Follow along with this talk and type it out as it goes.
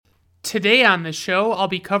Today on the show, I'll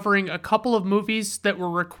be covering a couple of movies that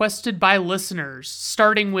were requested by listeners,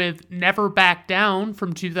 starting with Never Back Down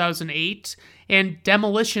from 2008 and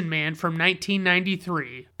Demolition Man from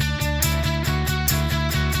 1993.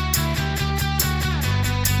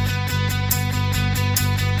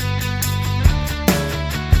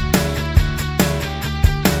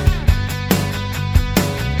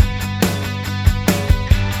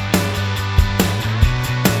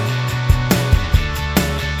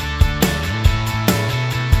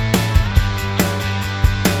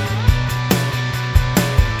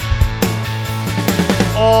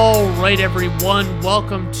 Alright everyone,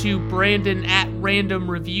 welcome to Brandon at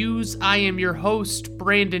Random Reviews. I am your host,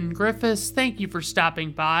 Brandon Griffiths. Thank you for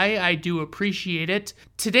stopping by. I do appreciate it.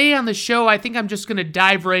 Today on the show, I think I'm just going to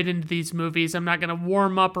dive right into these movies. I'm not going to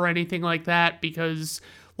warm up or anything like that because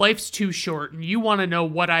life's too short and you want to know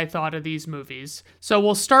what I thought of these movies. So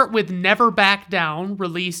we'll start with Never Back Down,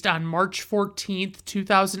 released on March 14th,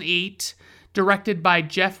 2008, directed by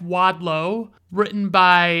Jeff Wadlow, written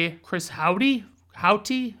by Chris Hauty,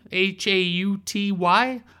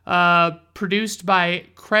 H-A-U-T-Y, produced by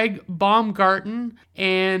Craig Baumgarten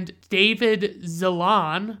and David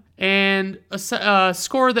Zillan, and a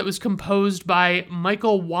score that was composed by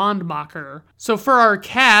Michael Wandmacher. So for our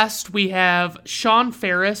cast, we have Sean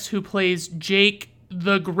Ferris, who plays Jake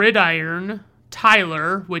the Gridiron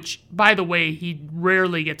Tyler, which, by the way, he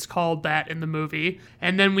rarely gets called that in the movie.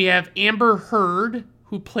 And then we have Amber Heard,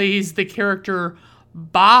 who plays the character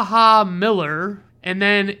Baha Miller, and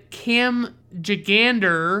then Cam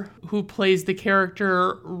Gigander, who plays the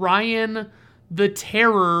character Ryan the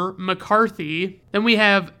Terror McCarthy. Then we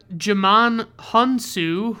have Jaman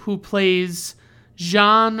Hunsu, who plays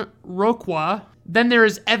Jean Roqua. Then there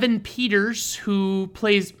is Evan Peters, who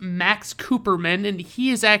plays Max Cooperman, and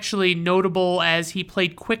he is actually notable as he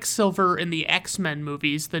played Quicksilver in the X-Men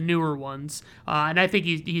movies, the newer ones. And I think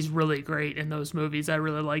he's really great in those movies. I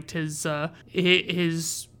really liked his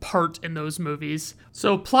part in those movies.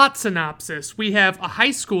 So plot synopsis. We have a high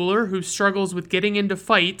schooler who struggles with getting into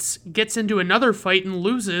fights, gets into another fight and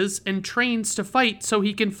loses, and trains to fight so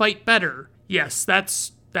he can fight better. Yes,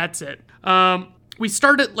 that's it. We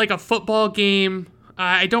start at like a football game.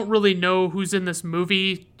 I don't really know who's in this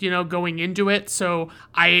movie, going into it. So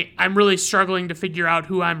I'm really struggling to figure out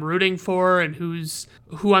who I'm rooting for and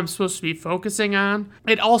who I'm supposed to be focusing on.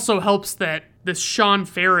 It also helps that this Sean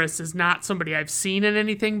Ferris is not somebody I've seen in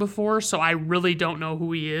anything before, so I really don't know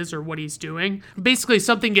who he is or what he's doing. Basically,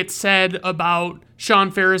 something gets said about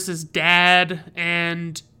Sean Ferris's dad,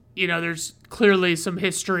 and there's clearly some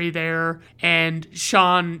history there, and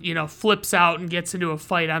Sean, flips out and gets into a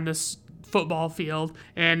fight on this football field,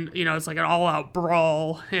 and, it's like an all-out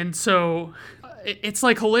brawl, and so it's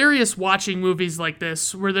like hilarious watching movies like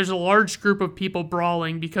this where there's a large group of people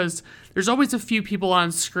brawling because there's always a few people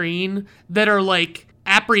on screen that are like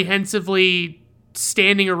apprehensively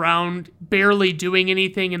standing around, barely doing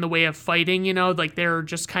anything in the way of fighting, like they're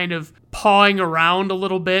just kind of pawing around a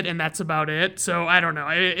little bit and that's about it. So I don't know.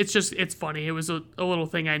 It's funny. It was a little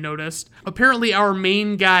thing I noticed. Apparently our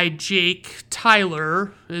main guy, Jake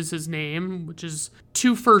Tyler is his name, which is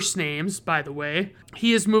 2 first names, by the way.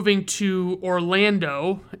 He is moving to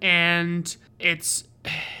Orlando, and it's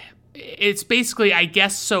basically, I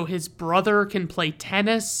guess, so his brother can play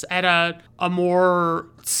tennis at a more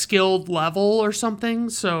skilled level or something.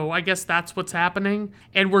 So I guess that's what's happening.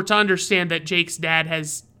 And we're to understand that Jake's dad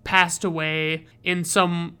has passed away in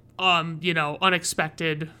some,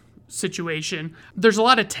 unexpected situation. There's a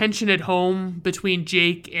lot of tension at home between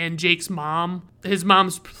Jake and Jake's mom. His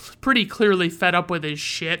mom's pretty clearly fed up with his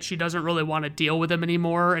shit. She doesn't really want to deal with him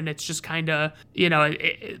anymore, and it's just kind of,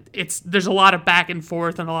 there's a lot of back and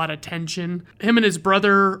forth and a lot of tension. Him and his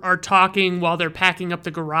brother are talking while they're packing up the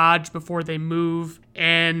garage before they move,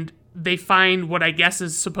 and they find what I guess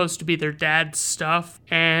is supposed to be their dad's stuff,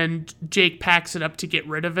 and Jake packs it up to get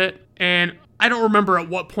rid of it. And I don't remember at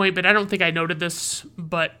what point, but I don't think I noted this,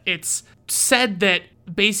 but it's said that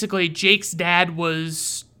basically Jake's dad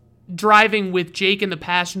was driving with Jake in the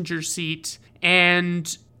passenger seat,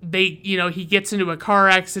 and he gets into a car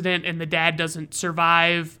accident and the dad doesn't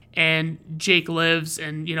survive, and Jake lives,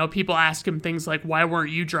 and, people ask him things like, why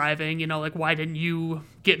weren't you driving? Like, why didn't you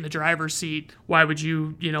get in the driver's seat? Why would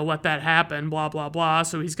you, let that happen? Blah, blah, blah.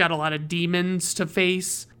 So he's got a lot of demons to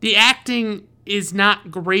face. The acting is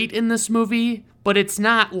not great in this movie, but it's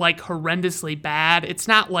not like horrendously bad. It's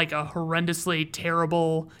not like a horrendously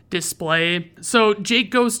terrible display. So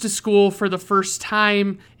Jake goes to school for the first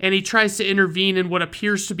time, and he tries to intervene in what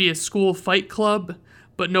appears to be a school fight club,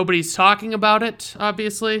 but nobody's talking about it,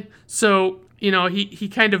 obviously. So he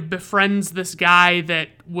kind of befriends this guy that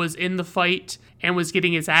was in the fight and was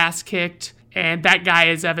getting his ass kicked. And that guy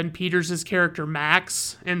is Evan Peters' character,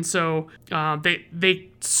 Max. And so they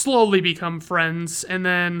slowly become friends. And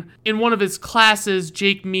then in one of his classes,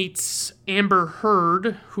 Jake meets Amber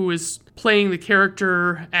Heard, who is playing the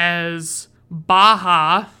character as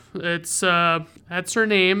Baha. That's her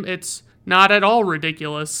name. It's not at all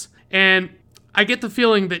ridiculous. And I get the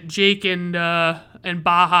feeling that Jake and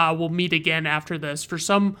Baha will meet again after this for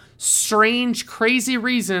some strange, crazy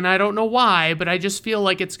reason. I don't know why, but I just feel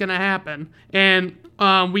like it's going to happen. And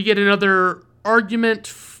we get another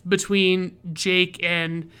argument between Jake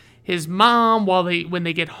and his mom when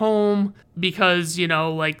they get home because,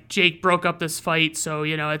 Jake broke up this fight, so,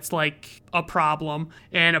 it's like a problem.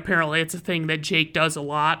 And apparently it's a thing that Jake does a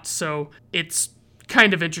lot, so it's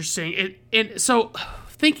kind of interesting. So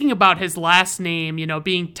thinking about his last name,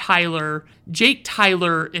 being Tyler, Jake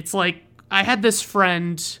Tyler, it's like I had this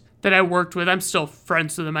friend that I worked with. I'm still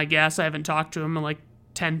friends with him, I guess. I haven't talked to him in like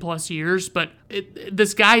 10 plus years, but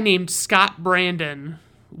this guy named Scott Brandon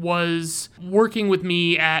was working with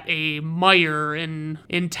me at a Meijer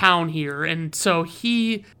in town here, and so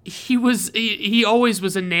he always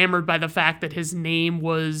was enamored by the fact that his name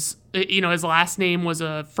was, his last name was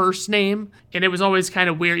a first name, and it was always kind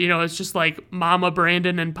of weird. It's just like Mama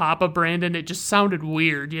Brandon and Papa Brandon. It just sounded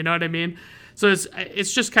weird, you know what I mean? So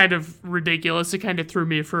it's just kind of ridiculous. It kind of threw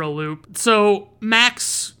me for a loop. So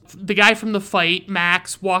Max, the guy from the fight,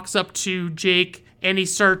 Max, walks up to Jake and he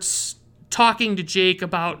starts talking to Jake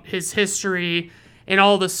about his history and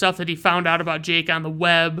all the stuff that he found out about Jake on the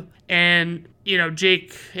web. And,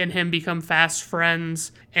 Jake and him become fast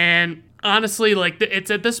friends. And honestly,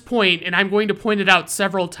 it's at this point, and I'm going to point it out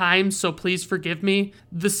several times, so please forgive me,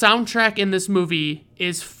 the soundtrack in this movie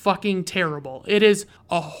is fucking terrible. It is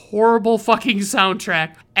a horrible fucking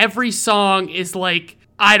soundtrack. Every song is like,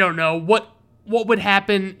 I don't know, what would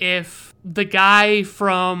happen if the guy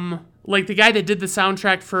that did the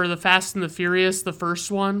soundtrack for The Fast and the Furious, the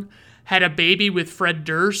first one, had a baby with Fred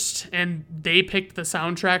Durst, and they picked the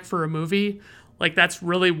soundtrack for a movie. That's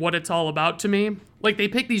really what it's all about to me. They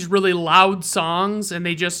pick these really loud songs, and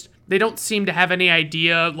they don't seem to have any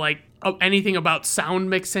idea, anything about sound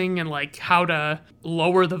mixing and, how to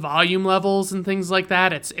lower the volume levels and things like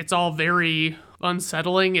that. It's all very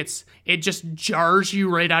unsettling. It just jars you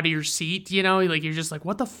right out of your seat, you're just like,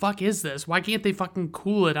 what the fuck is this? Why can't they fucking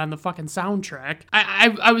cool it on the fucking soundtrack?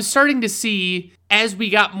 I was starting to see, as we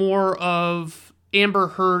got more of Amber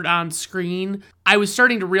Heard on screen, I was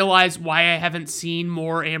starting to realize why I haven't seen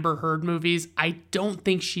more Amber Heard movies. I don't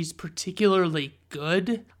think she's particularly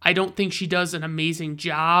good. I don't think she does an amazing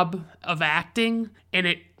job of acting, and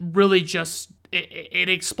it really just it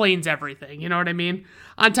explains everything, you know what I mean?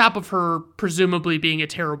 On top of her presumably being a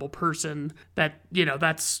terrible person,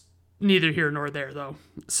 that's neither here nor there, though.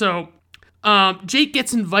 So Jake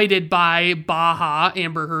gets invited by Baha,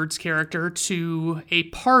 Amber Heard's character, to a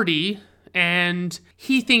party, and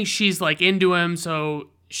he thinks she's into him,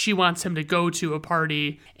 so she wants him to go to a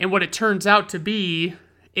party. And what it turns out to be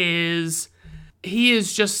is he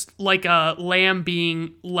is just like a lamb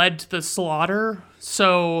being led to the slaughter.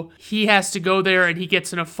 So he has to go there, and he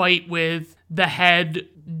gets in a fight with the head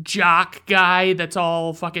jock guy that's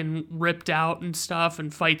all fucking ripped out and stuff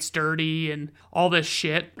and fights dirty and all this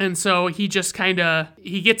shit. And so he just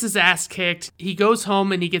he gets his ass kicked. He goes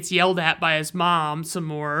home and he gets yelled at by his mom some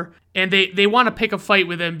more. And they want to pick a fight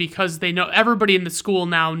with him because they know everybody in the school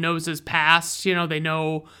now knows his past. They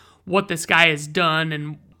know what this guy has done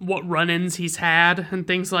and what run-ins he's had and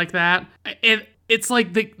things like that. And it's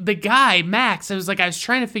like the guy, Max, I was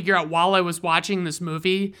trying to figure out while I was watching this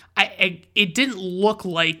movie, it didn't look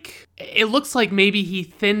like, it looks like maybe he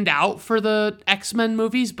thinned out for the X-Men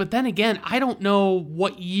movies, but then again, I don't know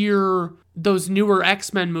what year those newer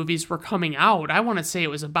X-Men movies were coming out. I want to say it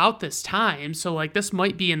was about this time, so this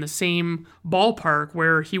might be in the same ballpark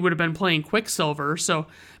where he would have been playing Quicksilver, so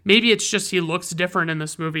maybe it's just he looks different in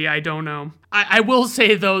this movie, I don't know. I will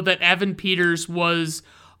say, though, that Evan Peters was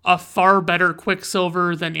a far better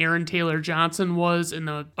Quicksilver than Aaron Taylor Johnson was in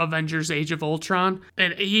the Avengers Age of Ultron.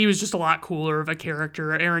 And he was just a lot cooler of a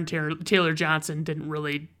character. Aaron Taylor Johnson didn't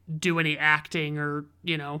really do any acting or,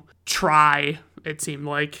 try, it seemed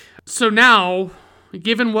like. So now,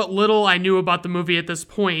 given what little I knew about the movie at this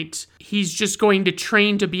point, he's just going to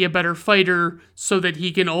train to be a better fighter so that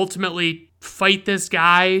he can ultimately fight this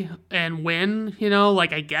guy and win,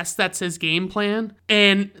 like I guess that's his game plan.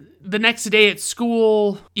 And the next day at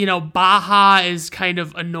school, Baja is kind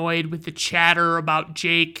of annoyed with the chatter about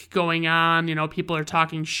Jake going on. People are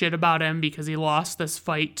talking shit about him because he lost this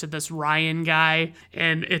fight to this Ryan guy.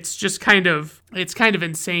 And it's just kind of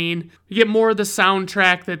insane. We get more of the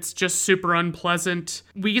soundtrack that's just super unpleasant.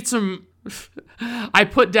 We get some... I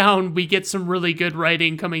put down, we get some really good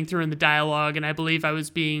writing coming through in the dialogue, and I believe I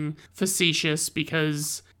was being facetious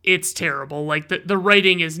because it's terrible. Like, the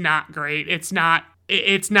writing is not great. It's not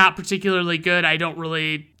particularly good. I don't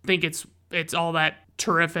really think it's all that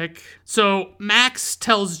terrific. So Max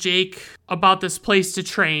tells Jake about this place to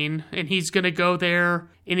train, and he's going to go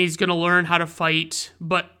there, and he's going to learn how to fight,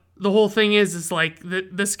 but the whole thing is like,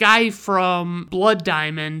 this guy from Blood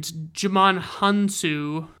Diamond, Jimon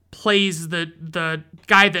Hansu, plays the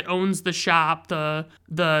guy that owns the shop,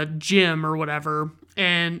 the gym or whatever,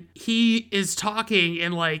 and he is talking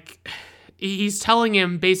and like he's telling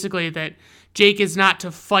him basically that Jake is not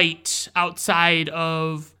to fight outside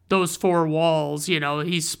of those four walls.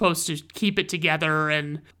 He's supposed to keep it together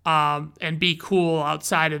and be cool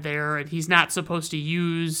outside of there, and he's not supposed to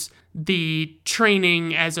use the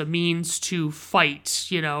training as a means to fight.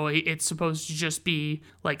 It's supposed to just be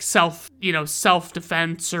like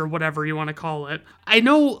self-defense or whatever you want to call it. I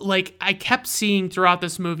know, like, I kept seeing throughout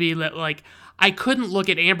this movie that, like, I couldn't look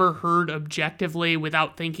at Amber Heard objectively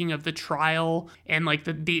without thinking of the trial and, like,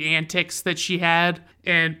 the antics that she had.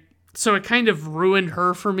 And so it kind of ruined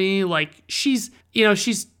her for me. Like, she's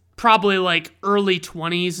probably, like, early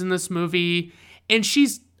 20s in this movie, and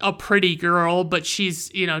she's a pretty girl, but she's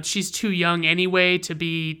too young anyway to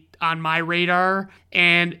be on my radar.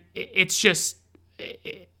 And it's just,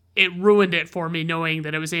 it ruined it for me knowing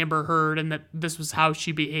that it was Amber Heard and that this was how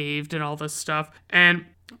she behaved and all this stuff. And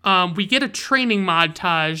we get a training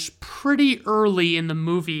montage pretty early in the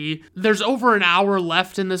movie. There's over an hour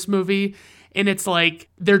left in this movie, and it's like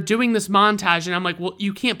they're doing this montage, and I'm like, well,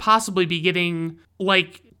 you can't possibly be getting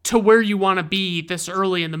like to where you want to be this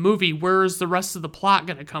early in the movie. Where's the rest of the plot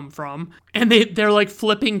going to come from? And they're like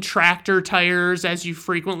flipping tractor tires, as you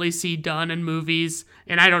frequently see done in movies.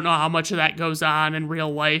 And I don't know how much of that goes on in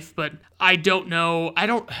real life, but I don't know.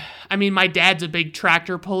 I mean, my dad's a big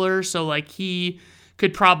tractor puller, so like he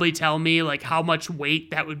could probably tell me like how much weight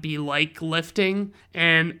that would be like lifting.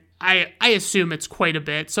 And I assume it's quite a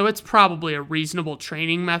bit. So it's probably a reasonable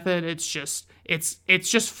training method. It's just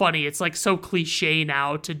funny. It's like so cliche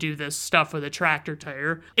now to do this stuff with a tractor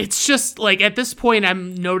tire. It's just like at this point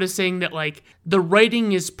I'm noticing that like the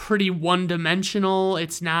writing is pretty one-dimensional.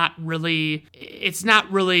 It's not really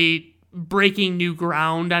breaking new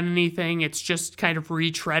ground on anything. It's just kind of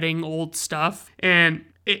retreading old stuff. And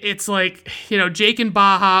it's like, Jake and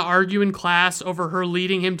Baja argue in class over her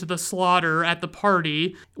leading him to the slaughter at the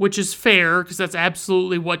party, which is fair because that's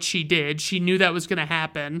absolutely what she did. She knew that was going to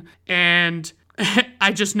happen. And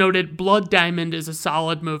I just noted Blood Diamond is a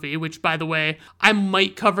solid movie, which, by the way, I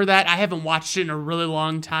might cover that. I haven't watched it in a really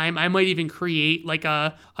long time. I might even create like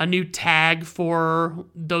a new tag for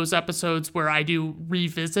those episodes where I do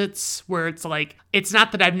revisits, where it's like, it's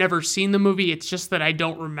not that I've never seen the movie, it's just that I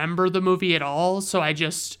don't remember the movie at all. So I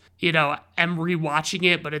just, am rewatching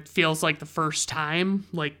it, but it feels like the first time,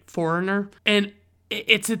 like Foreigner. And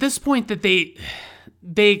it's at this point that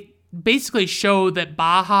they basically show that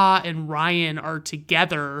Baja and Ryan are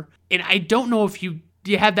together. And I don't know if you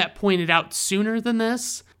had that pointed out sooner than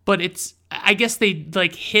this, but I guess they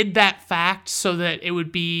like hid that fact so that it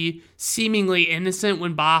would be seemingly innocent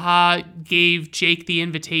when Baja gave Jake the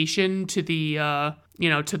invitation to the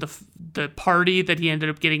the party that he ended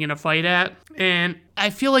up getting in a fight at. And I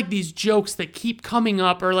feel like these jokes that keep coming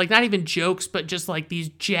up, or like not even jokes, but just like these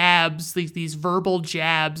jabs, these verbal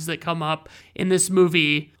jabs that come up in this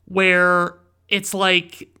movie, where it's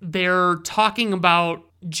like they're talking about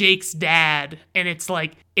Jake's dad, and it's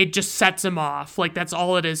like it just sets him off. Like that's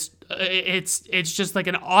all it is. It's just like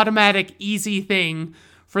an automatic, easy thing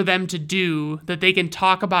for them to do, that they can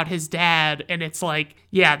talk about his dad, and it's like,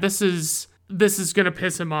 yeah, this is gonna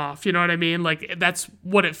piss him off. You know what I mean? Like that's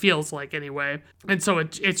what it feels like anyway. And so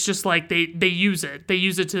it's just like they use it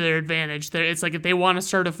to their advantage. It's like if they want to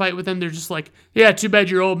start a fight with him, they're just like, yeah, too bad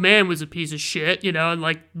your old man was a piece of shit, and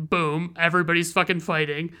like boom, everybody's fucking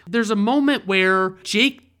fighting. There's a moment where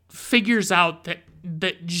Jake figures out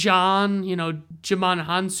that John, Jimon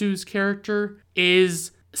Hansu's character,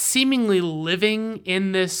 is seemingly living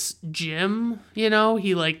in this gym. He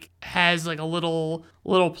like has like a little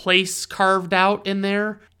place carved out in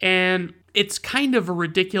there, and it's kind of a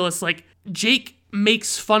ridiculous, like Jake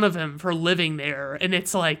makes fun of him for living there. And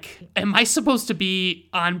it's like, am I supposed to be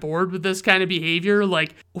on board with this kind of behavior?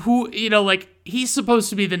 Like, he's supposed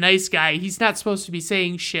to be the nice guy. He's not supposed to be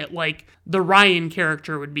saying shit like the Ryan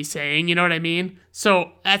character would be saying, you know what I mean?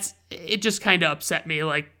 So it just kind of upset me.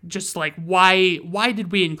 Like, just like, why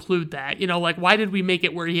did we include that? Like, why did we make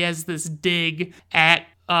it where he has this dig at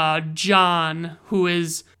John, who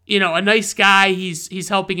is, a nice guy. He's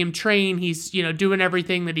helping him train. He's, doing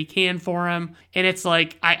everything that he can for him. And it's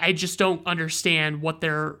like, I just don't understand what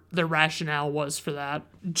their rationale was for that.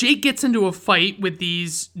 Jake gets into a fight with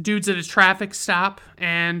these dudes at a traffic stop,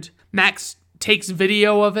 and Max takes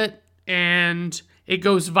video of it, and it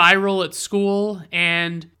goes viral at school.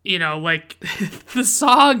 And, the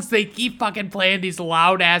songs, they keep fucking playing these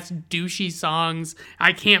loud ass douchey songs.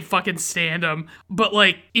 I can't fucking stand them. But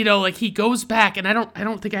he goes back, and I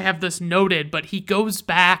don't think I have this noted, but he goes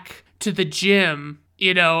back to the gym,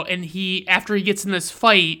 and after he gets in this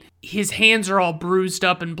fight, his hands are all bruised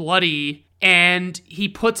up and bloody. And he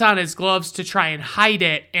puts on his gloves to try and hide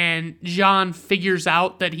it, and Jean figures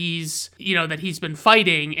out that he's been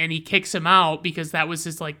fighting, and he kicks him out because that was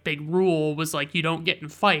his, big rule, was, you don't get in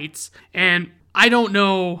fights. And I don't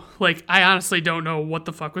know, I honestly don't know what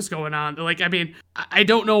the fuck was going on. I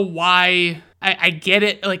don't know why. I get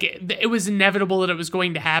it. It was inevitable that it was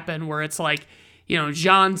going to happen, where it's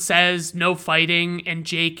Jean says no fighting, and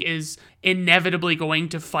Jake is inevitably going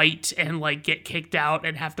to fight and get kicked out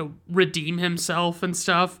and have to redeem himself and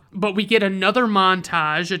stuff. But we get another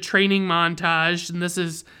montage, a training montage, and this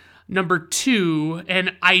is number 2,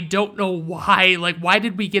 and I don't know why. Why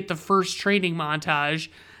did we get the first training montage?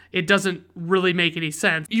 It doesn't really make any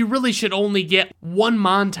sense. You really should only get one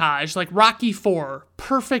montage, like Rocky IV,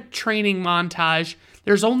 perfect training montage.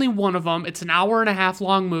 There's only one of them. It's an 1.5 hour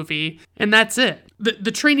long movie, and that's it.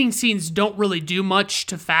 The training scenes don't really do much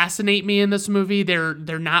to fascinate me in this movie. They're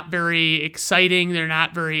not very exciting. They're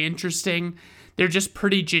not very interesting. They're just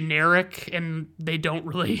pretty generic, and they don't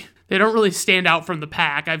really stand out from the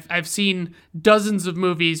pack. I've seen dozens of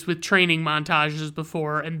movies with training montages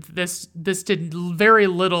before, and this did very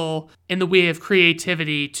little in the way of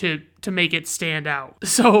creativity to make it stand out.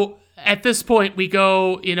 So at this point, we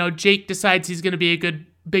go, Jake decides he's going to be a good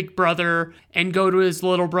big brother and go to his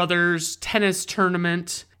little brother's tennis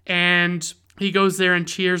tournament, and he goes there and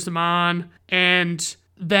cheers him on. And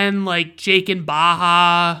then Jake and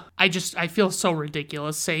Baja, I feel so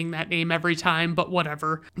ridiculous saying that name every time, but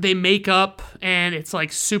whatever. They make up, and it's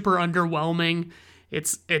super underwhelming.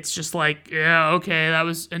 It's just yeah, okay, that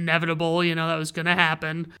was inevitable, that was gonna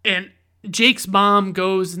happen. And Jake's mom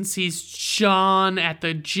goes and sees John at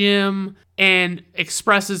the gym and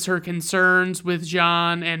expresses her concerns with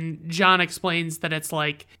John, and John explains that it's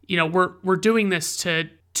we're doing this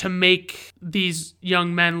to make these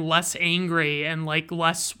young men less angry and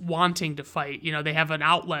less wanting to fight. They have an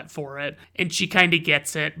outlet for it, and she kind of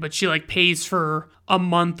gets it, but she pays for a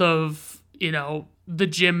month of, the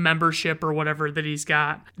gym membership or whatever that he's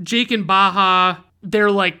got. Jake and Baja,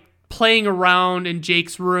 they're playing around in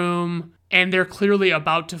Jake's room, and they're clearly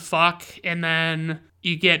about to fuck, and then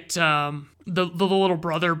you get the little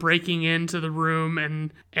brother breaking into the room,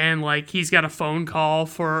 and he's got a phone call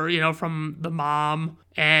for from the mom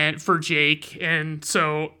and for Jake, and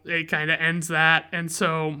so it kind of ends that. And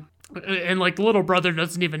so the little brother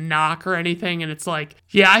doesn't even knock or anything, and it's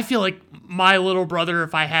yeah, I feel my little brother,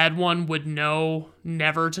 if I had one, would know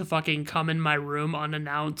never to fucking come in my room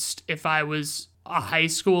unannounced if I was a high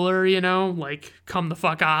schooler, come the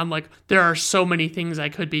fuck on. There are so many things I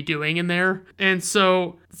could be doing in there. And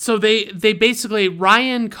so they basically,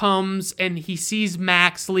 Ryan comes and he sees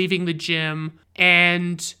Max leaving the gym,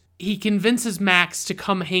 and he convinces Max to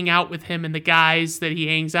come hang out with him and the guys that he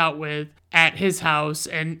hangs out with at his house.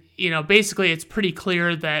 And, basically it's pretty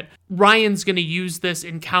clear that Ryan's going to use this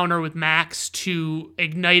encounter with Max to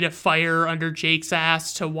ignite a fire under Jake's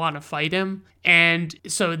ass to want to fight him. And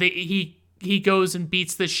so he goes and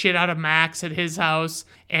beats the shit out of Max at his house,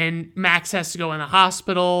 and Max has to go in the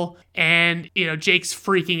hospital, and, Jake's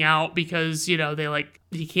freaking out because,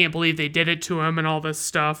 he can't believe they did it to him and all this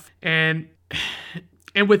stuff. And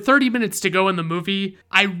with 30 minutes to go in the movie,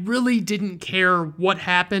 I really didn't care what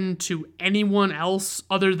happened to anyone else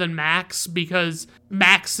other than Max, because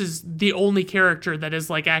Max is the only character that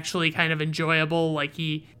is actually kind of enjoyable.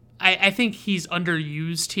 I think he's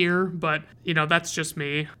underused here, but, that's just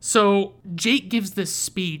me. So Jake gives this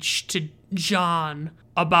speech to John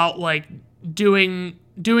about,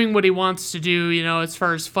 doing what he wants to do, as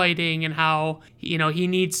far as fighting, and how, he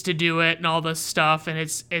needs to do it and all this stuff, and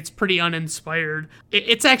it's pretty uninspired.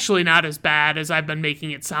 It's actually not as bad as I've been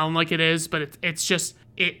making it sound like it is, but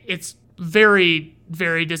it's very,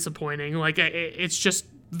 very disappointing. Like, it's just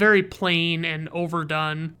very plain and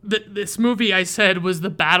overdone. This movie, I said, was the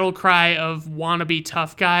battle cry of wannabe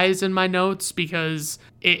tough guys in my notes, because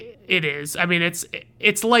it is. I mean,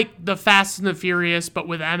 it's like the Fast and the Furious, but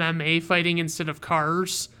with MMA fighting instead of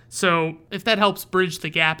cars. So if that helps bridge the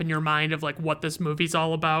gap in your mind of like what this movie's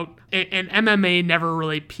all about, and MMA never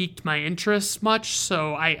really piqued my interest much,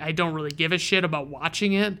 so I don't really give a shit about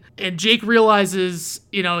watching it. And Jake realizes,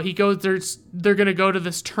 they're going to go to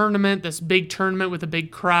this tournament, this big tournament with a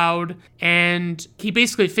big crowd, and he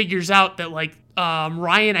basically figures out that like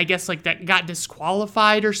Ryan, I guess, like, that got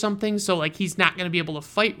disqualified or something, so like he's not going to be able to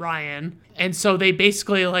fight Ryan. And so they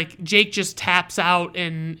basically, like, Jake just taps out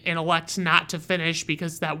and elects not to finish,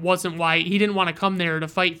 because that wasn't why he didn't want to come there to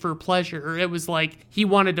fight for pleasure. It was like he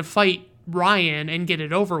wanted to fight Ryan and get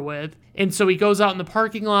it over with. And so he goes out in the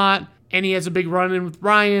parking lot and he has a big run-in with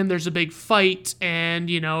Ryan. There's a big fight, and,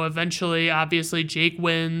 eventually, obviously, Jake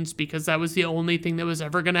wins, because that was the only thing that was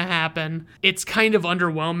ever going to happen. It's kind of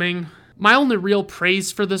underwhelming. My only real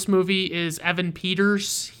praise for this movie is Evan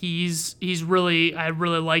Peters. I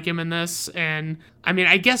really like him in this. And I mean,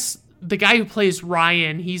 I guess the guy who plays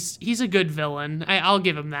Ryan, he's a good villain. I'll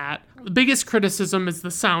give him that. The biggest criticism is the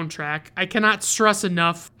soundtrack. I cannot stress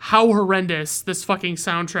enough how horrendous this fucking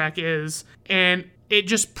soundtrack is. And it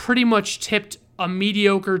just pretty much tipped a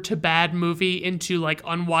mediocre to bad movie into like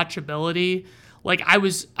unwatchability. Like, I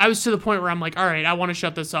was to the point where I'm like, all right, I want to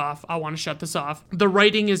shut this off. The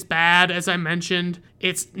writing is bad, as I mentioned.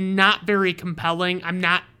 It's not very compelling. I'm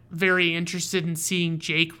not very interested in seeing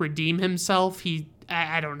Jake redeem himself.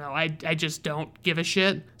 I don't know. I just don't give a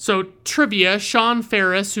shit. So, trivia, Sean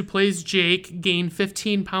Ferris, who plays Jake, gained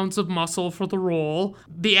 15 pounds of muscle for the role.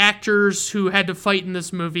 The actors who had to fight in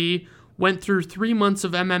this movie went through 3 months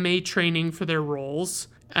of MMA training for their roles.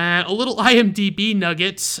 A little IMDb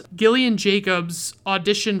nugget. Gillian Jacobs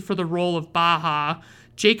auditioned for the role of Baja.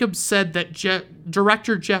 Jacobs said that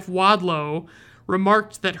director Jeff Wadlow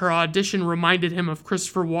remarked that her audition reminded him of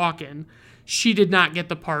Christopher Walken. She did not get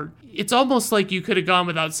the part. It's almost like you could have gone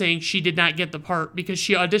without saying she did not get the part, because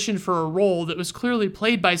she auditioned for a role that was clearly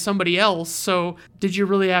played by somebody else, so did you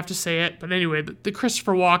really have to say it? But anyway, the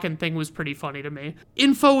Christopher Walken thing was pretty funny to me.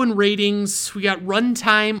 Info and ratings, we got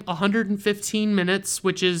runtime 115 minutes,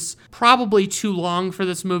 which is probably too long for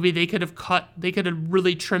this movie. They could have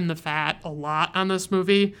really trimmed the fat a lot on this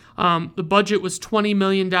movie. The budget was $20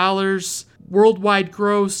 million. Worldwide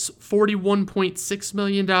gross, $41.6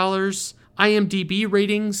 million. IMDb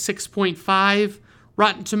rating, 6.5.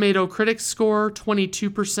 Rotten Tomato critics score,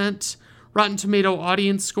 22%. Rotten Tomato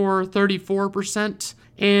audience score, 34%.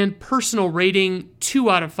 And personal rating, 2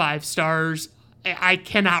 out of 5 stars. I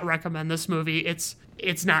cannot recommend this movie.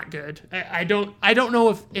 It's not good. I don't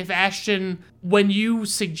know if Ashton, when you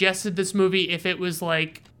suggested this movie, if it was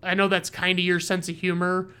like, I know that's kind of your sense of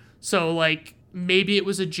humor, so like, maybe it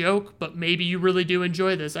was a joke, but maybe you really do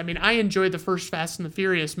enjoy this. I mean, I enjoyed the first Fast and the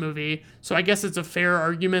Furious movie, so I guess it's a fair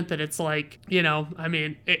argument that it's like, I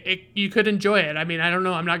mean, you could enjoy it. I mean, I don't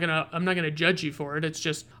know. I'm not gonna judge you for it. It's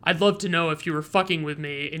just, I'd love to know if you were fucking with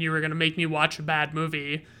me and you were gonna make me watch a bad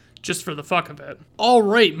movie just for the fuck of it. All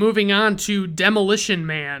right, moving on to Demolition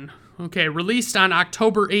Man. Okay, released on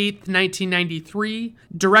October 8th, 1993,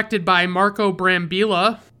 directed by Marco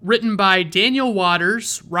Brambilla, written by Daniel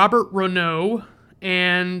Waters, Robert Renaud,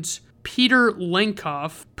 and Peter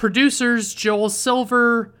Lenkoff. Producers Joel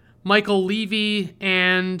Silver, Michael Levy,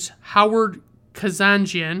 and Howard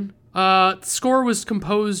Kazanjian. Score was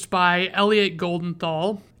composed by Elliot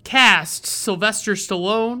Goldenthal. Cast: Sylvester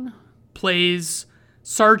Stallone plays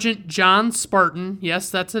Sergeant John Spartan. Yes,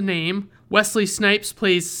 that's a name. Wesley Snipes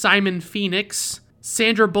plays Simon Phoenix.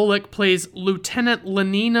 Sandra Bullock plays Lieutenant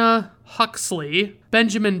Lenina Huxley.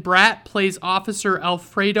 Benjamin Bratt plays Officer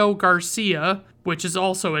Alfredo Garcia, which is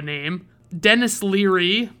also a name. Dennis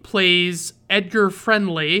Leary plays Edgar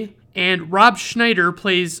Friendly. And Rob Schneider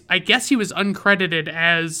plays, I guess he was uncredited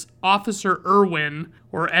as Officer Irwin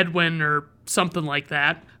or Edwin or something like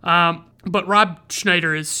that. But Rob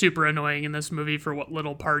Schneider is super annoying in this movie for what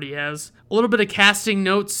little part he has. A little bit of casting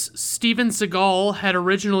notes. Steven Seagal had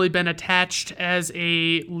originally been attached as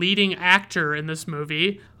a leading actor in this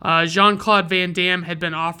movie. Jean-Claude Van Damme had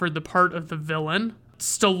been offered the part of the villain.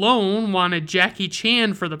 Stallone wanted Jackie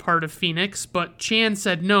Chan for the part of Phoenix, but Chan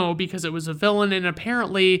said no because it was a villain, and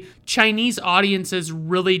apparently Chinese audiences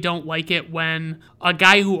really don't like it when a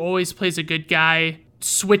guy who always plays a good guy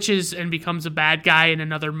switches and becomes a bad guy in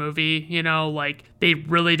another movie, like, they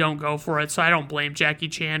really don't go for it, so I don't blame Jackie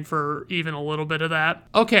Chan for even a little bit of that.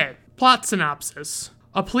 Okay, plot synopsis.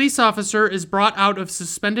 A police officer is brought out of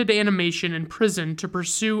suspended animation in prison to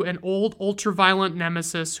pursue an old ultra-violent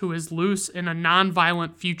nemesis who is loose in a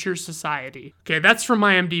non-violent future society. Okay, that's from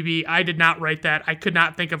IMDb. I did not write that. I could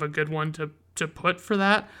not think of a good one to put for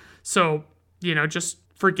that. So, just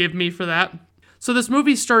forgive me for that. So this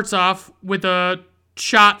movie starts off with a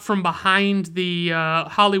shot from behind the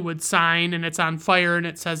Hollywood sign, and it's on fire, and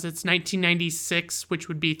it says it's 1996, which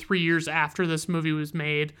would be 3 years after this movie was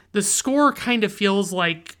made. The score kind of feels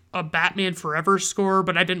like a Batman Forever score,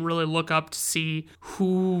 but I didn't really look up to see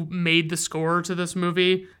who made the score to this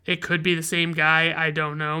movie. It could be the same guy, I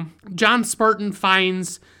don't know. John Spartan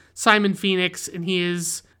finds Simon Phoenix, and he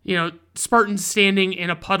is, Spartan's standing in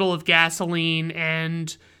a puddle of gasoline,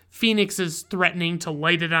 and Phoenix is threatening to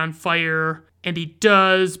light it on fire. And he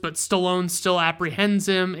does, but Stallone still apprehends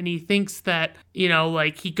him, and he thinks that,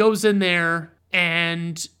 he goes in there,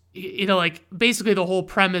 and, basically the whole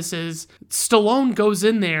premise is Stallone goes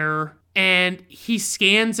in there, and he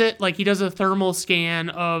scans it, he does a thermal scan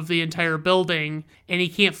of the entire building, and he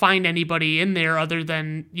can't find anybody in there other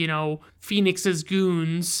than, Phoenix's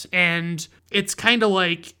goons, and it's kind of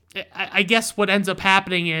I guess what ends up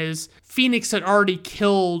happening is Phoenix had already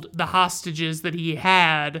killed the hostages that he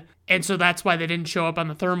had, and so that's why they didn't show up on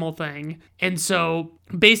the thermal thing. And so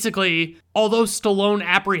basically, although Stallone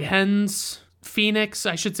apprehends Phoenix,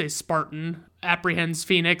 I should say Spartan apprehends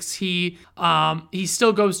Phoenix, he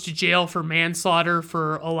still goes to jail for manslaughter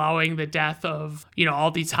for allowing the death of,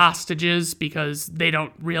 all these hostages because they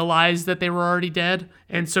don't realize that they were already dead.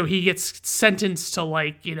 And so he gets sentenced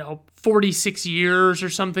to 46 years or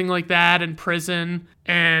something like that in prison.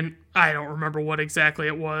 And I don't remember what exactly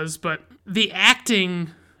it was, but the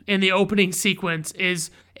acting in the opening sequence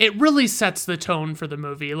it really sets the tone for the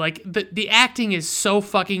movie. The acting is so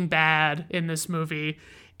fucking bad in this movie.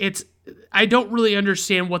 I don't really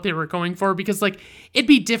understand what they were going for because it'd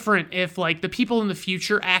be different if the people in the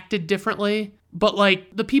future acted differently, but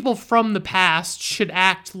the people from the past should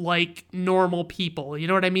act like normal people. You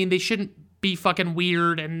know what I mean? They shouldn't be fucking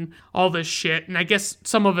weird and all this shit. And I guess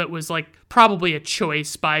some of it was probably a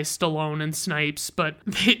choice by Stallone and Snipes, but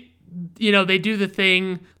they do the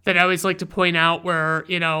thing that I always like to point out where,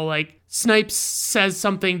 Snipes says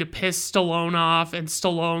something to piss Stallone off, and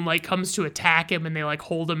Stallone, comes to attack him, and they,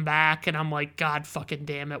 hold him back, and I'm like, God fucking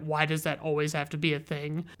damn it, why does that always have to be a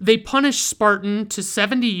thing? They punish Spartan to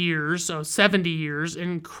 70 years in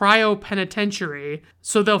cryopenitentiary,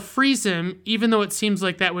 so they'll freeze him, even though it seems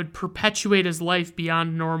like that would perpetuate his life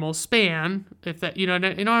beyond normal span, if that, you know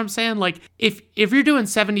what I'm saying? If you're doing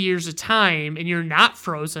 70 years of time, and you're not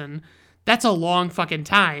frozen, that's a long fucking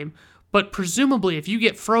time. But presumably, if you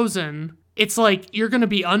get frozen, it's you're going to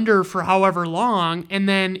be under for however long, and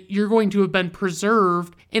then you're going to have been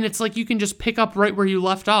preserved, and it's you can just pick up right where you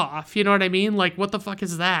left off. You know what I mean? What the fuck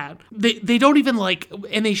is that? They don't even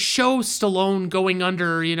and they show Stallone going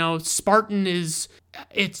under, Spartan is,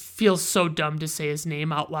 it feels so dumb to say his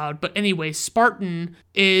name out loud, but anyway, Spartan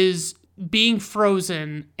is being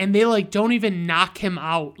frozen, and they don't even knock him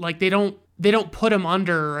out. They don't put him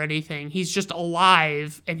under or anything. He's just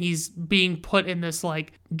alive, and he's being put in this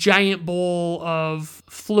giant bowl of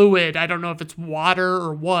fluid. I don't know if it's water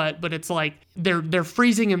or what, but it's they're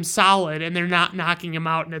freezing him solid, and they're not knocking him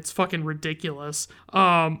out, and it's fucking ridiculous.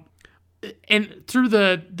 And through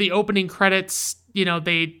the opening credits,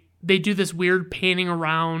 they do this weird panning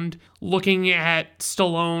around, looking at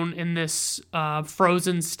Stallone in this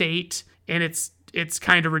frozen state, and it's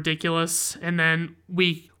kind of ridiculous. And then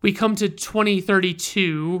we come to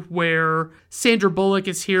 2032, where Sandra Bullock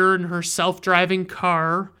is here in her self-driving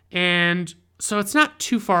car. And so it's not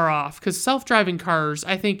too far off, because self-driving cars,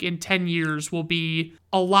 I think in 10 years will be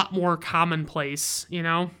a lot more commonplace,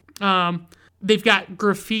 They've got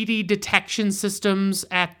graffiti detection systems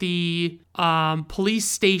at the police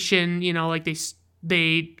station,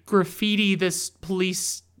 they graffiti this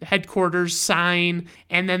police headquarters sign,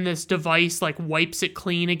 and then this device wipes it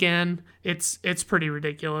clean again. It's pretty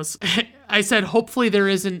ridiculous. I said hopefully there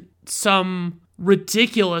isn't some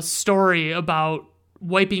ridiculous story about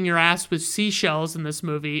wiping your ass with seashells in this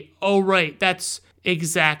movie. Oh right, that's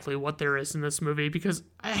exactly what there is in this movie, because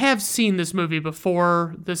I have seen this movie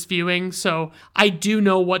before this viewing, so I do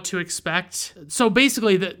know what to expect. So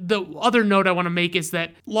basically the other note I want to make is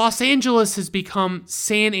that Los Angeles has become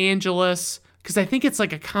San Angeles, because I think it's a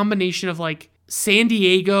combination of San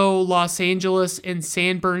Diego, Los Angeles, and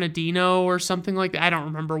San Bernardino or something like that. I don't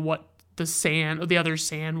remember what the other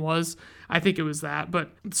San was. I think it was that.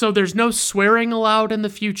 But so there's no swearing allowed in the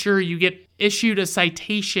future. You get issued a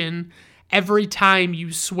citation every time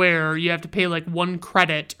you swear, you have to pay like 1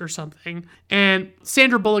 credit or something. And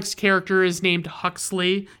Sandra Bullock's character is named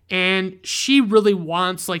Huxley, and she really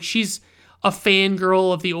wants, like, she's a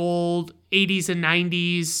fangirl of the old 80s and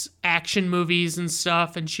 90s action movies and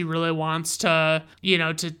stuff, and she really wants to,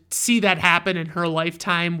 to see that happen in her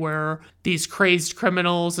lifetime where these crazed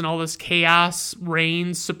criminals and all this chaos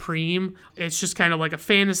reigns supreme. It's just kind of like a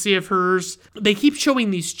fantasy of hers. They keep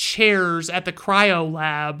showing these chairs at the cryo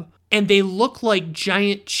lab, and they look like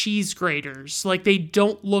giant cheese graters. Like, they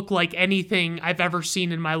don't look like anything I've ever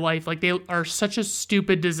seen in my life. Like, they are such a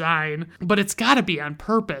stupid design, but it's gotta be on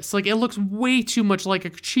purpose. Like, it looks way too much like a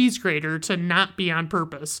cheese grater to not be on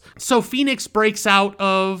purpose. So Phoenix breaks out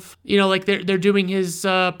of, they're doing his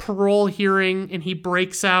parole hearing, and he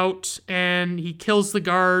breaks out and he kills the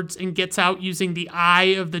guards and gets out using the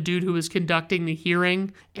eye of the dude who was conducting the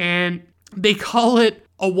hearing. And they call it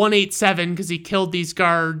a 187 because he killed these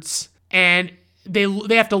guards, and they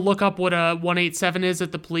have to look up what a 187 is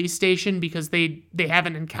at the police station because they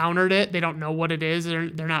haven't encountered it. They don't know what it is. They're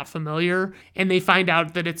not familiar, and they find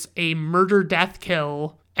out that it's a murder death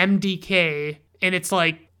kill, MDK, and it's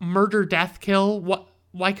like murder death kill. What?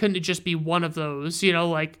 Why couldn't it just be one of those?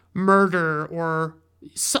 Like murder or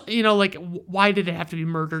why did it have to be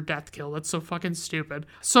murder death kill? That's so fucking stupid.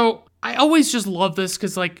 So I always just love this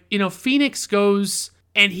because Phoenix goes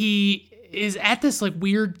and he is at this like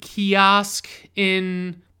weird kiosk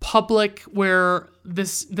in public where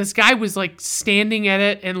this guy was like standing at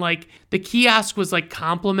it, and like the kiosk was like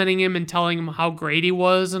complimenting him and telling him how great he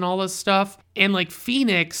was and all this stuff. And like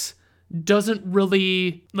Phoenix doesn't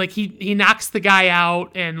really like, he knocks the guy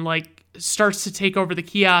out and like starts to take over the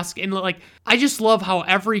kiosk. And like, I just love how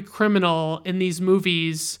every criminal in these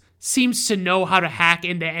movies seems to know how to hack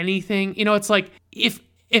into anything. It's like if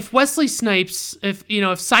Wesley Snipes, if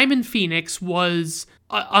Simon Phoenix was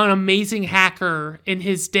an amazing hacker in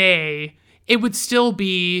his day, it would still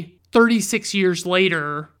be 36 years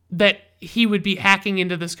later that he would be hacking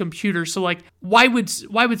into this computer. So like, why would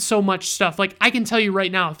so much stuff, like I can tell you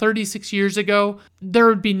right now, 36 years ago, there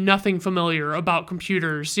would be nothing familiar about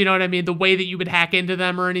computers. You know what I mean? The way that you would hack into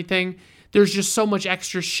them or anything. There's just so much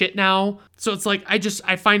extra shit now. So it's like,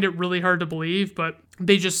 I find it really hard to believe, but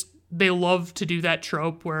they love to do that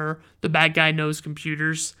trope where the bad guy knows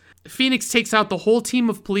computers. Phoenix takes out the whole team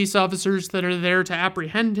of police officers that are there to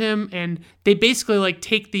apprehend him, and they basically like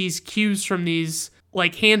take these cues from these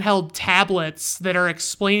like handheld tablets that are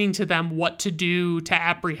explaining to them what to do to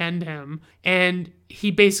apprehend him. And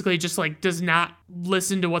he basically just like does not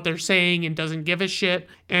listen to what they're saying and doesn't give a shit.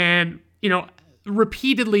 And,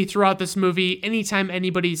 repeatedly throughout this movie, anytime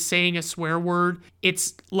anybody's saying a swear word,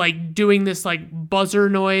 it's like doing this like buzzer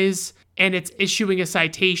noise, and it's issuing a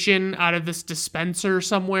citation out of this dispenser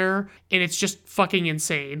somewhere, and it's just fucking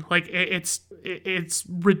insane. Like it's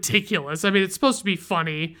ridiculous. I mean, it's supposed to be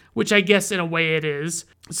funny, which I guess in a way it is.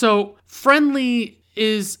 So Friendly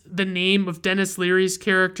is the name of Dennis Leary's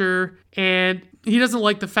character, and he doesn't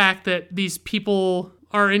like the fact that these people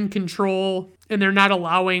are in control and they're not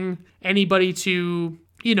allowing anybody to,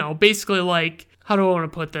 basically like, how do I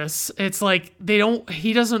want to put this? It's like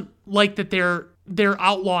he doesn't like that they're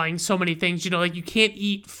outlawing so many things, like you can't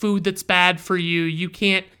eat food that's bad for you. You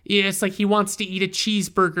can't, it's like he wants to eat a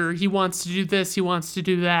cheeseburger. He wants to do this. He wants to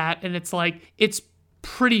do that. And it's like, it's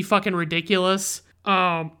pretty fucking ridiculous.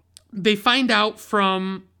 They find out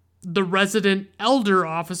from the resident elder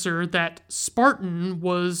officer that Spartan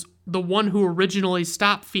was the one who originally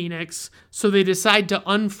stopped Phoenix, so they decide to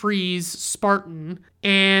unfreeze Spartan,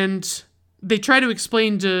 and they try to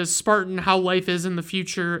explain to Spartan how life is in the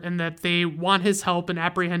future and that they want his help in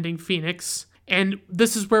apprehending Phoenix. And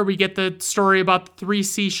this is where we get the story about the 3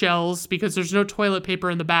 seashells, because there's no toilet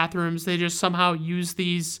paper in the bathrooms. They just somehow use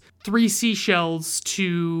these 3 seashells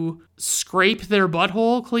to scrape their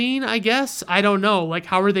butthole clean, I guess. I don't know. Like,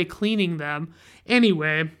 how are they cleaning them?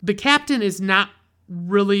 Anyway, the captain is not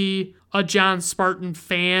really a John Spartan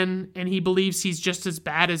fan, and he believes he's just as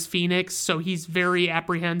bad as Phoenix, so he's very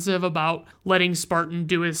apprehensive about letting Spartan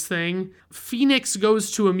do his thing. Phoenix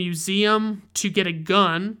goes to a museum to get a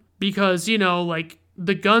gun, because, like,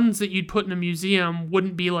 the guns that you'd put in a museum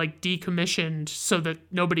wouldn't be, like, decommissioned so that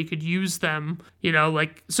nobody could use them,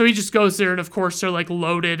 so he just goes there, and of course they're, like,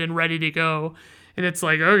 loaded and ready to go, and it's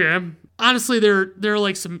like, okay. Honestly, there are,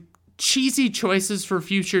 like, some cheesy choices for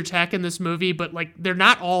future tech in this movie, but like they're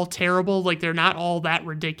not all terrible, like they're not all that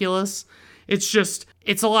ridiculous.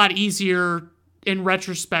 It's a lot easier in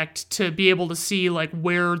retrospect to be able to see like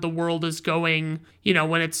where the world is going,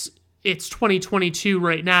 when it's 2022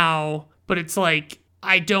 right now, but it's like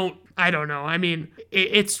I don't know. I mean,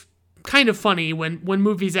 it's kind of funny when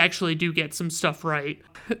movies actually do get some stuff right.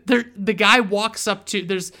 The guy walks up to,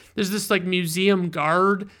 there's this like museum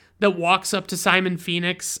guard that walks up to Simon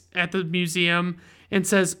Phoenix at the museum and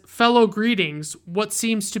says, "Fellow, greetings, what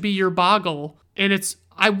seems to be your boggle?" And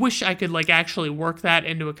I wish I could like actually work that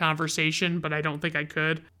into a conversation, but I don't think I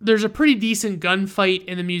could. There's a pretty decent gunfight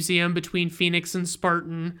in the museum between Phoenix and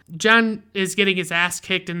Spartan. John is getting his ass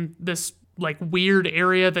kicked in this like weird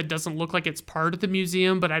area that doesn't look like it's part of the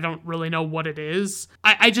museum, but I don't really know what it is.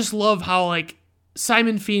 I just love how like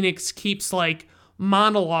Simon Phoenix keeps like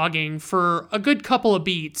monologuing for a good couple of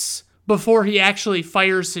beats before he actually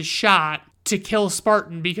fires his shot to kill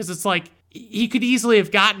Spartan, because it's like, he could easily have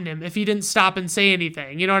gotten him if he didn't stop and say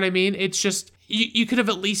anything. You know what I mean? It's just, you could have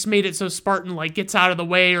at least made it so Spartan like gets out of the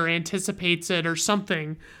way or anticipates it or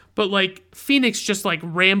something. But like Phoenix just like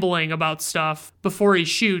rambling about stuff before he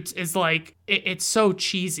shoots is like, it's so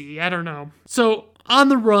cheesy. I don't know. So on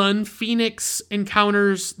the run, Phoenix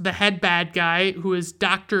encounters the head bad guy, who is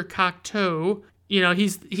Dr. Cocteau. You know,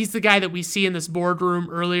 he's the guy that we see in this boardroom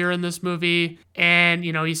earlier in this movie. And,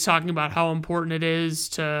 you know, he's talking about how important it is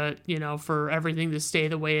to, you know, for everything to stay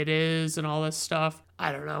the way it is and all this stuff.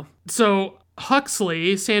 I don't know. So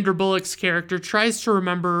Huxley, Sandra Bullock's character, tries to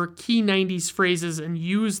remember key 90s phrases and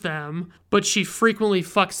use them, but she frequently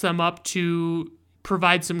fucks them up to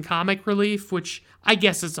provide some comic relief, which I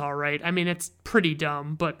guess is all right. I mean, it's pretty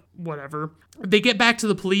dumb, but whatever. They get back to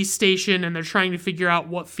the police station and they're trying to figure out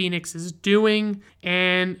what Phoenix is doing.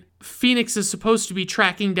 And Phoenix is supposed to be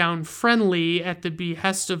tracking down Friendly at the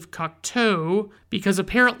behest of Cocteau, because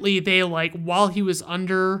apparently they, like, while he was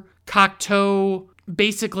under, Cocteau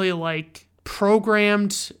basically, like,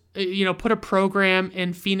 programmed, you know, put a program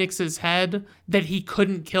in Phoenix's head that he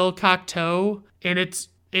couldn't kill Cocteau. And it's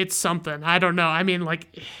something. I don't know. I mean,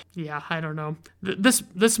 like, yeah, I don't know.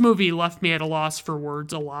 This movie left me at a loss for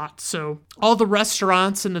words a lot. So all the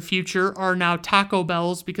restaurants in the future are now Taco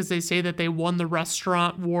Bells, because they say that they won the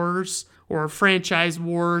restaurant wars or franchise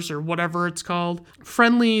wars or whatever it's called.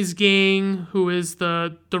 Friendly's gang, who is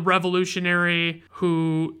the revolutionary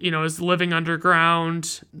who, you know, is living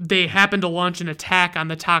underground, they happen to launch an attack on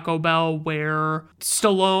the Taco Bell where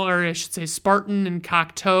Spartan and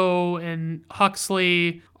Cocteau and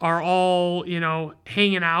Huxley are all, you know,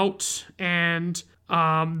 hanging out, and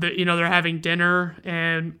they're having dinner,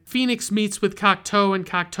 and Phoenix meets with Cocteau, and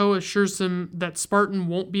Cocteau assures him that Spartan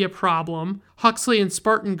won't be a problem. Huxley and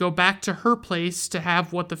Spartan go back to her place to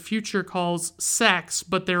have what the future calls sex,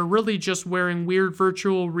 but they're really just wearing weird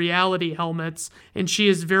virtual reality helmets, and she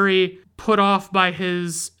is very put off by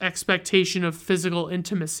his expectation of physical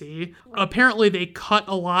intimacy. Apparently they cut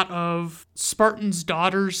a lot of Spartan's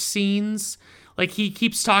daughter's scenes. Like, he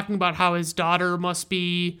keeps talking about how his daughter must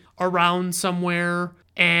be around somewhere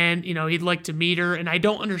and, you know, he'd like to meet her. And I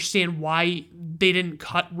don't understand why they didn't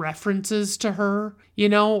cut references to her, you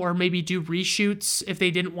know, or maybe do reshoots if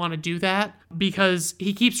they didn't want to do that, because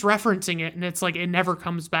he keeps referencing it and it's like it never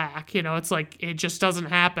comes back. You know, it's like it just doesn't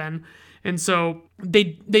happen. And so they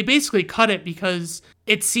basically cut it because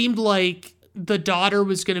it seemed like the daughter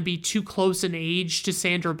was going to be too close in age to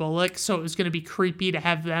Sandra Bullock, so it was going to be creepy to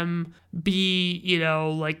have them be, you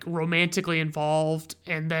know, like romantically involved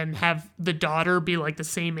and then have the daughter be like the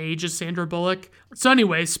same age as Sandra Bullock. So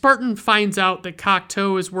anyway, Spartan finds out that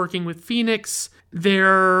Cocteau is working with Phoenix.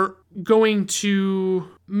 They're going to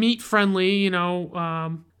meet Friendly, you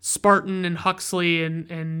know, Spartan and Huxley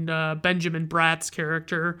and Benjamin Bratt's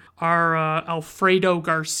character are Alfredo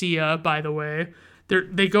Garcia, by the way.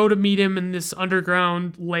 They go to meet him in this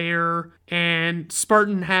underground lair, and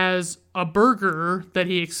Spartan has a burger that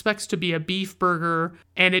he expects to be a beef burger,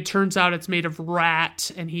 and it turns out it's made of rat,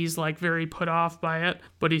 and he's like very put off by it,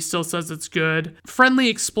 but he still says it's good. Friendly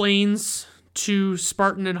explains to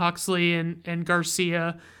Spartan and Huxley and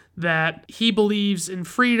Garcia that he believes in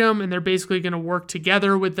freedom and they're basically going to work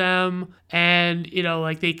together with them. And, you know,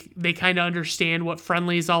 like they kind of understand what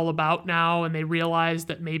Friendly is all about now, and they realize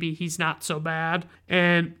that maybe he's not so bad.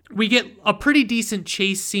 And we get a pretty decent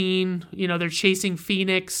chase scene. You know, they're chasing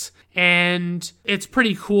Phoenix and it's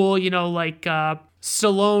pretty cool. You know, like,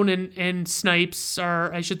 Stallone and Snipes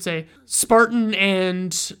are, I should say, Spartan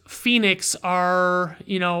and Phoenix are,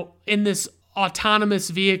 you know, in this autonomous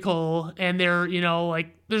vehicle, and they're, you know,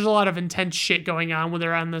 like, there's a lot of intense shit going on when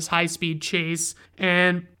they're on this high-speed chase,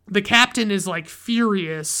 and the captain is, like,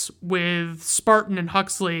 furious with Spartan and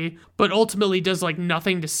Huxley, but ultimately does, like,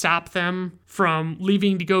 nothing to stop them from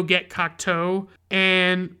leaving to go get Cocteau,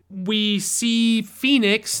 and we see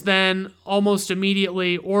Phoenix then almost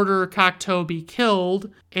immediately order Cocteau be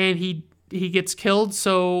killed, and he gets killed,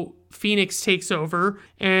 so Phoenix takes over,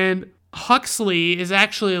 and Huxley is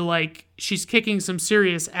actually like, she's kicking some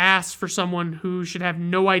serious ass for someone who should have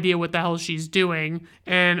no idea what the hell she's doing.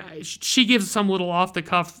 And she gives some little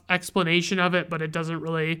off-the-cuff explanation of it, but it doesn't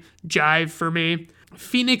really jive for me.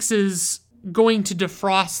 Phoenix is going to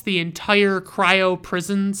defrost the entire cryo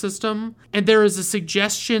prison system, and there is a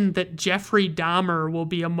suggestion that Jeffrey Dahmer will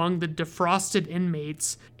be among the defrosted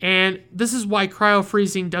inmates, and this is why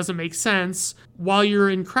cryo-freezing doesn't make sense. While you're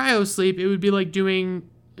in cryosleep, it would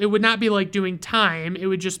not be like doing time, it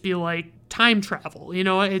would just be like time travel, you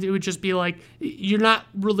know? It would just be like, you're not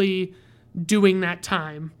really doing that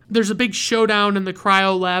time. There's a big showdown in the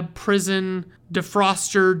cryo lab prison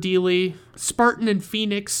defroster dealy. Spartan and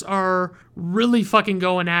Phoenix are really fucking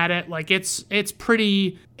going at it. Like, it's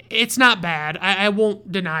not bad. I won't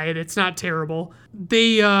deny it. It's not terrible.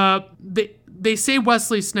 They say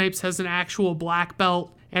Wesley Snipes has an actual black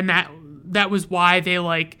belt, and that was why they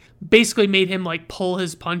like basically made him like pull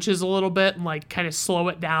his punches a little bit and like kind of slow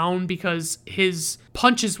it down, because his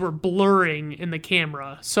punches were blurring in the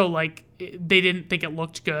camera. So like they didn't think it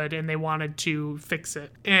looked good and they wanted to fix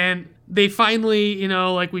it. And they finally,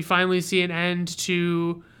 we finally see an end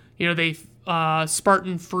to,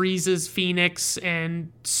 Spartan freezes Phoenix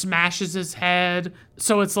and smashes his head.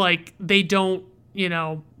 So it's like they don't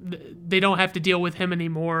have to deal with him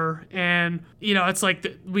anymore. And, it's like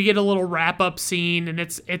we get a little wrap-up scene and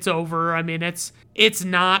it's over. I mean, it's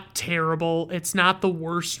not terrible. It's not the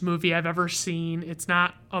worst movie I've ever seen. It's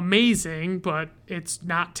not amazing, but it's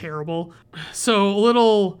not terrible. So a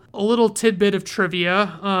little tidbit of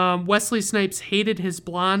trivia. Wesley Snipes hated his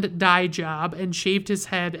blonde dye job and shaved his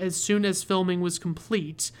head as soon as filming was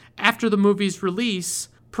complete. After the movie's release,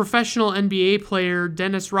 professional NBA player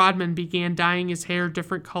Dennis Rodman began dyeing his hair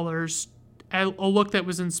different colors, a look that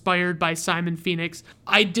was inspired by Simon Phoenix.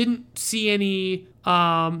 I didn't see any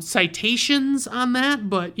citations on that,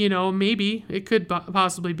 but, maybe it could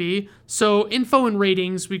possibly be. So info and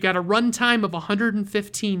ratings, we got a runtime of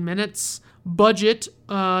 115 minutes, budget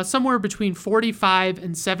somewhere between 45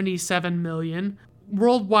 and 77 million,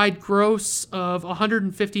 worldwide gross of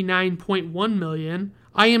 159.1 million,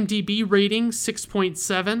 IMDb rating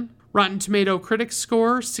 6.7, Rotten Tomato critics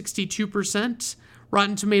score 62%,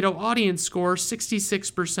 Rotten Tomato audience score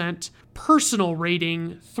 66%, personal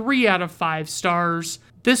rating 3 out of 5 stars.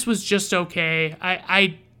 This was just okay.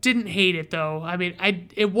 I didn't hate it though. I mean,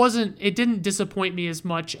 it didn't disappoint me as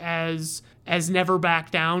much as Never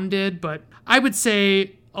Back Down did, but I would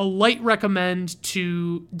say a light recommend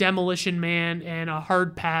to Demolition Man and a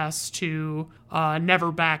hard pass to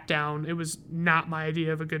Never Back Down. It was not my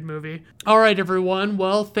idea of a good movie. All right, everyone.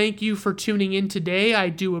 Well, thank you for tuning in today. I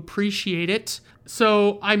do appreciate it.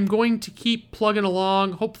 So I'm going to keep plugging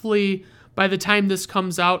along. Hopefully, by the time this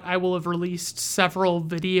comes out, I will have released several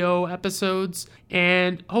video episodes,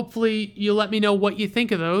 and hopefully you'll let me know what you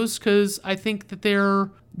think of those, because I think that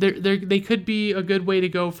they could be a good way to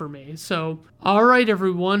go for me. So, all right,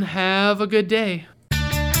 everyone, have a good day.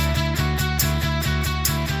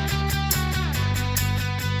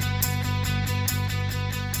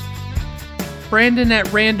 Brandon at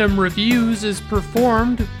Random Reviews is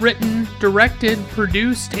performed, written, directed,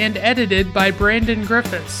 produced, and edited by Brandon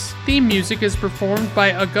Griffiths. Theme music is performed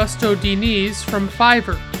by Augusto Diniz from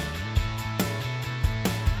Fiverr.